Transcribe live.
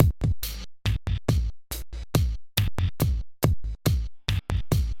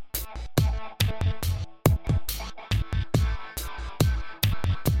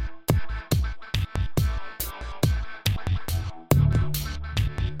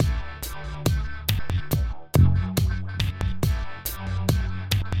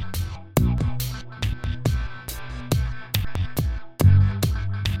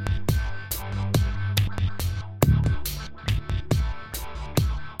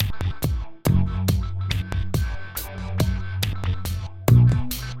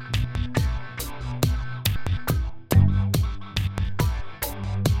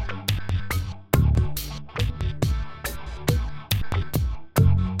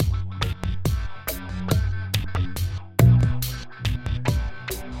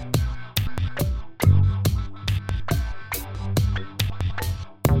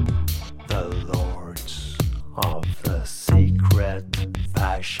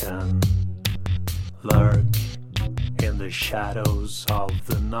fashion lurk in the shadows of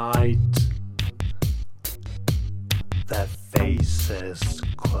the night. Their faces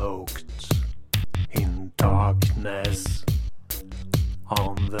cloaked in darkness,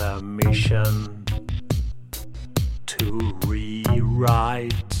 on the mission to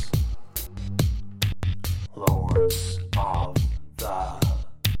rewrite. Lords of the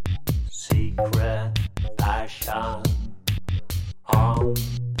secret passion, on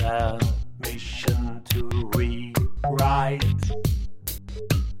the mission to rewrite.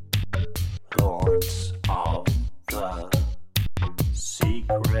 Lords of the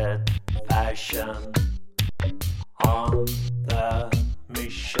secret passion, on the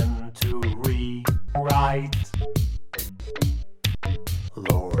mission to rewrite.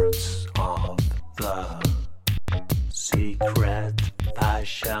 Lords of the secret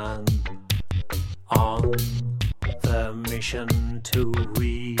passion, on the mission to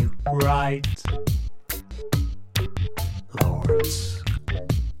rewrite. Lords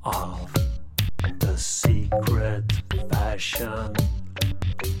of the secret passion,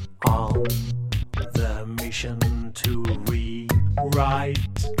 on the mission to rewrite.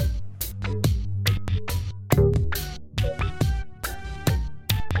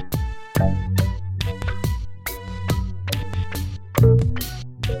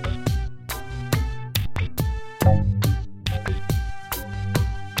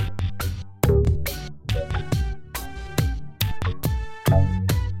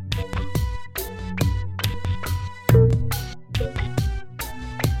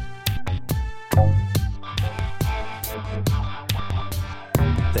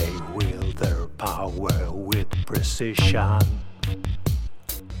 They wield their power with precision,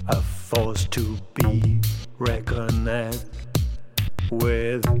 a force to be reckoned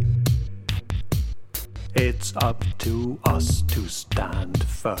with. It's up to us to stand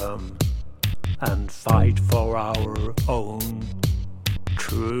firm and fight for our own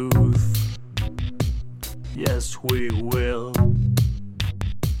truth. Yes, we will.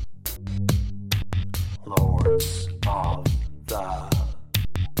 Lords of the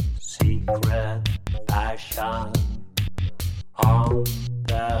secret passion, on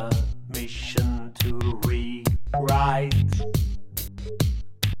the mission to rewrite.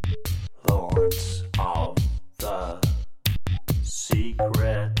 Lords of the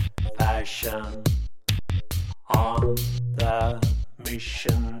secret passion, on the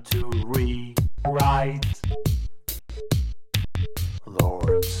mission to rewrite.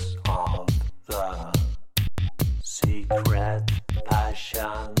 Lords of the secret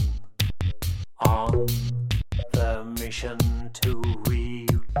passion, on the mission to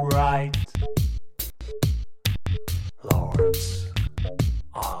rewrite. Lords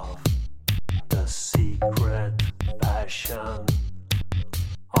of the secret passion,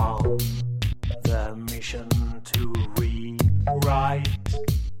 on the mission to rewrite.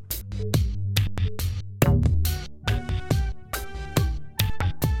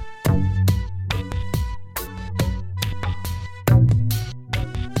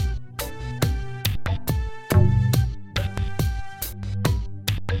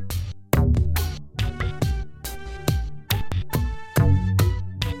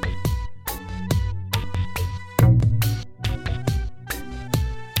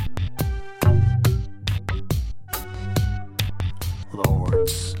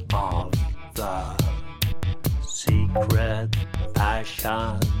 Lords of the secret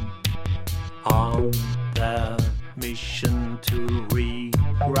passion, on the mission to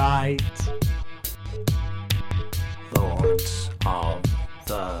rewrite. Lords of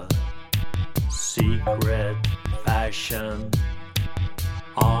the secret passion,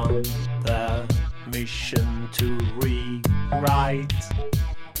 on the mission to rewrite.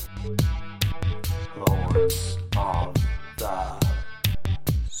 Lords of the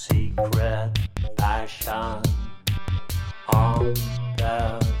secret passion, on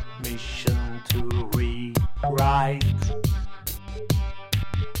the mission to rewrite.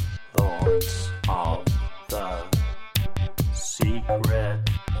 Lords of the secret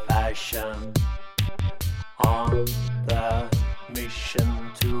passion, on the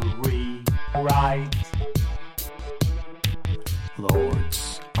mission to rewrite.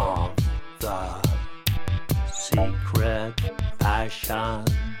 Lords of the secret passion,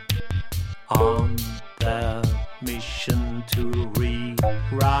 on the mission to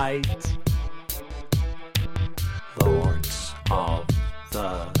rewrite. Lords of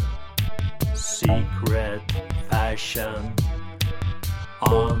the secret passion,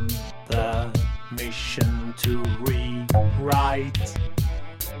 on the mission to rewrite.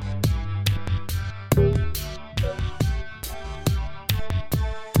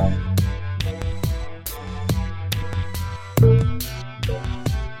 Bye.